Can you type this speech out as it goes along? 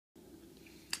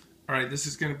Alright, this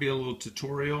is going to be a little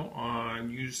tutorial on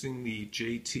using the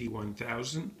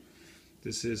JT1000.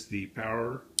 This is the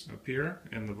power up here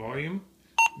and the volume.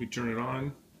 We turn it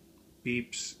on,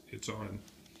 beeps, it's on.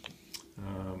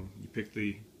 You pick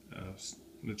the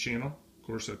channel, of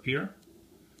course, up here.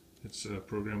 It's a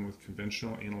program with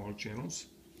conventional analog channels.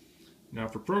 Now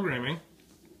for programming,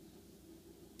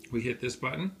 we hit this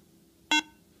button.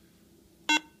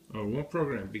 Oh, it won't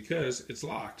program because it's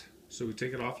locked. So we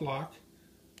take it off lock.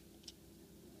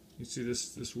 You see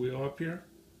this wheel up here?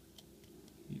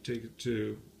 You take it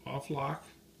to off lock,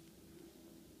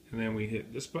 and then we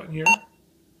hit this button here,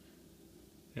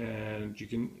 and you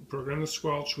can program the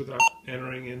squelch without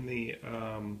entering in the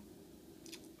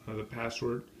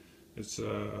password. It's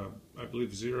I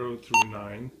believe 0 through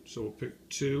 9. So we'll pick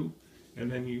 2,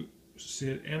 and then you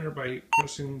hit enter by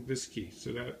pressing this key.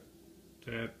 So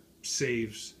that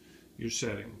saves your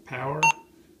setting. Power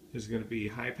is going to be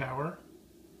high power.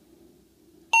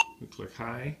 We click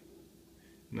high.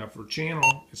 Now for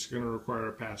channel, it's going to require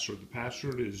a password. The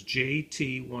password is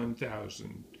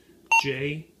JT1000.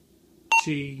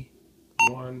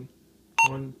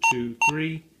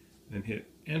 JT1123. Then hit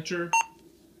enter.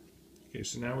 Okay,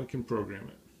 so now we can program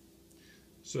it.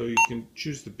 So you can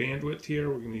choose the bandwidth here.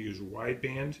 We're going to use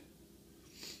wideband.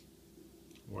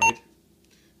 Wide.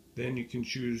 Then you can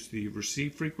choose the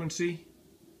receive frequency,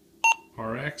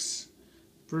 RX.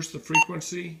 First the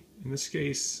frequency, in this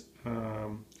case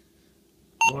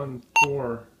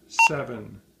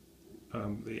 147.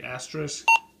 The asterisk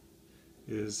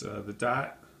is the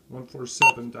dot,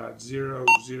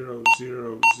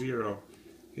 147.0000.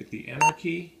 Hit the enter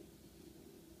key.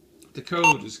 The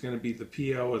code is going to be the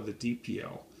PL or the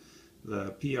DPL.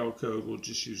 The PL code will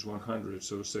just use 100,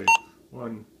 so say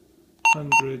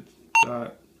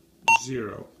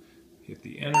 100.0. Hit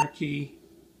the enter key.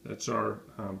 That's our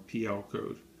PL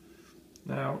code.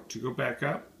 Now to go back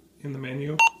up in the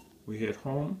menu, we hit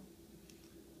home.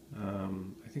 I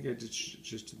think I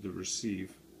just did the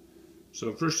receive.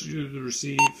 So first you do the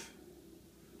receive,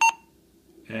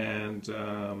 and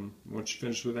once you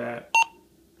finish with that,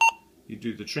 you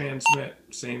do the transmit,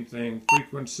 same thing,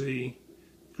 frequency.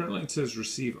 Currently it says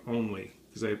receive only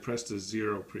because I had pressed a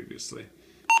 0 previously.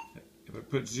 If I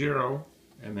put 0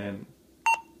 and then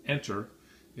enter,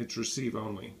 it's receive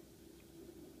only.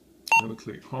 Then we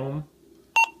click home,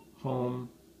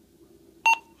 home,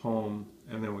 home,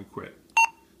 and then we quit.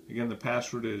 Again, the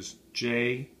password is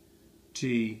JT1123,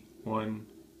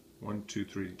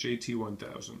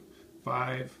 JT1000,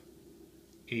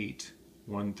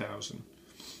 581,000,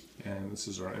 and this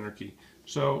is our enter key.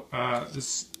 So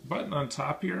this button on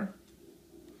top here,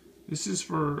 this is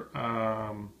for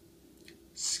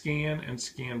scan and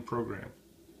scan program.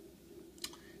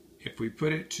 If we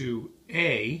put it to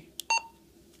A,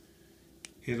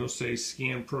 it'll say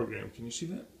scan program. Can you see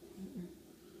that?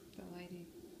 The lighting.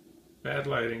 Bad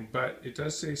lighting, but it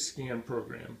does say scan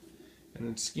program. And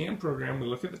in scan program, we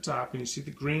look at the top and you see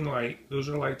the green light. Those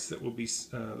are lights that will be,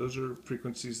 those are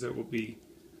frequencies that will be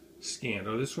scanned.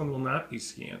 Oh, this one will not be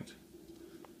scanned.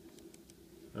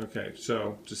 Okay,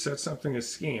 so to set something as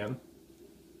scan,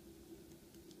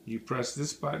 you press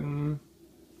this button,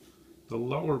 the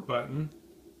lower button,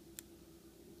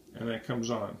 and that comes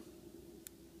on.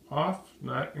 Off,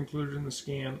 not included in the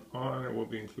scan. On, it will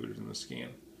be included in the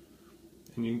scan.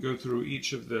 And you can go through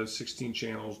each of the 16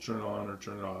 channels, turn it on or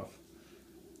turn it off.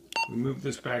 We move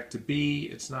this back to B.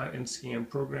 It's not in scan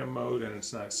program mode and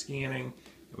it's not scanning.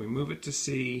 And we move it to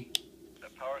C. The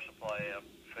power supply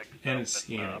fixed and up it's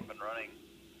scanning. Up and running.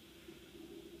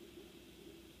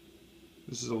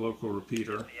 This is a local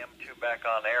repeater. The M2 back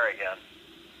on air again.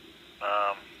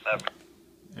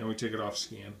 And we take it off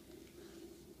scan.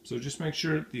 So just make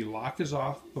sure the lock is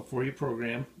off before you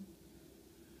program.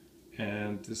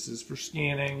 And this is for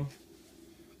scanning.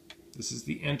 This is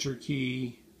the enter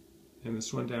key. And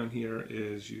this one down here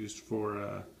is used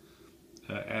for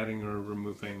adding or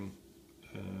removing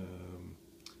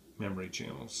memory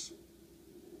channels.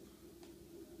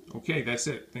 Okay, that's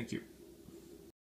it. Thank you.